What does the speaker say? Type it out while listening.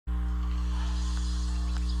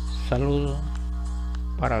Salud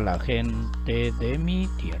para la gente de mi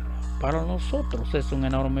tierra. Para nosotros es un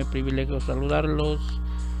enorme privilegio saludarlos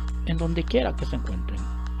en donde quiera que se encuentren.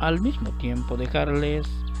 Al mismo tiempo dejarles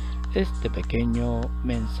este pequeño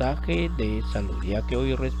mensaje de salud, ya que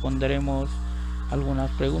hoy responderemos algunas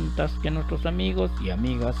preguntas que nuestros amigos y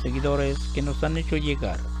amigas seguidores que nos han hecho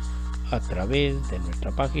llegar a través de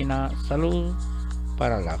nuestra página Salud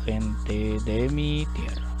para la gente de mi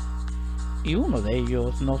tierra. Y uno de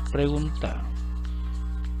ellos nos pregunta: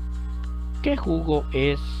 ¿qué jugo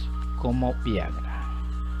es como viagra?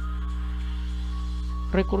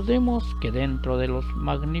 Recordemos que dentro de los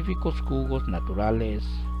magníficos jugos naturales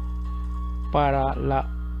para la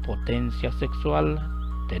potencia sexual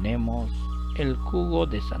tenemos el jugo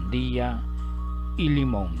de sandía y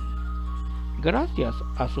limón, gracias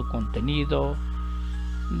a su contenido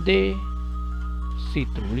de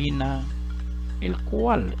citrulina, el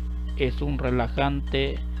cual es un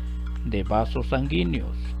relajante de vasos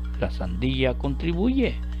sanguíneos. La sandía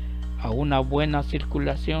contribuye a una buena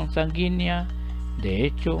circulación sanguínea. De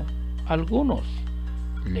hecho, algunos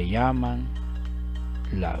le llaman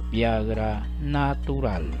la viagra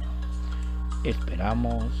natural.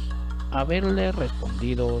 Esperamos haberle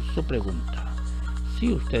respondido su pregunta.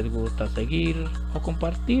 Si usted gusta seguir o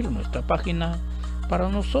compartir nuestra página, para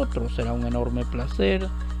nosotros será un enorme placer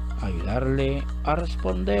ayudarle a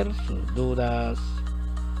responder sus dudas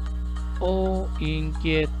o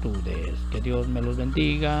inquietudes. Que Dios me los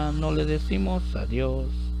bendiga. No le decimos adiós,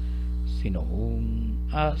 sino un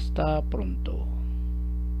hasta pronto.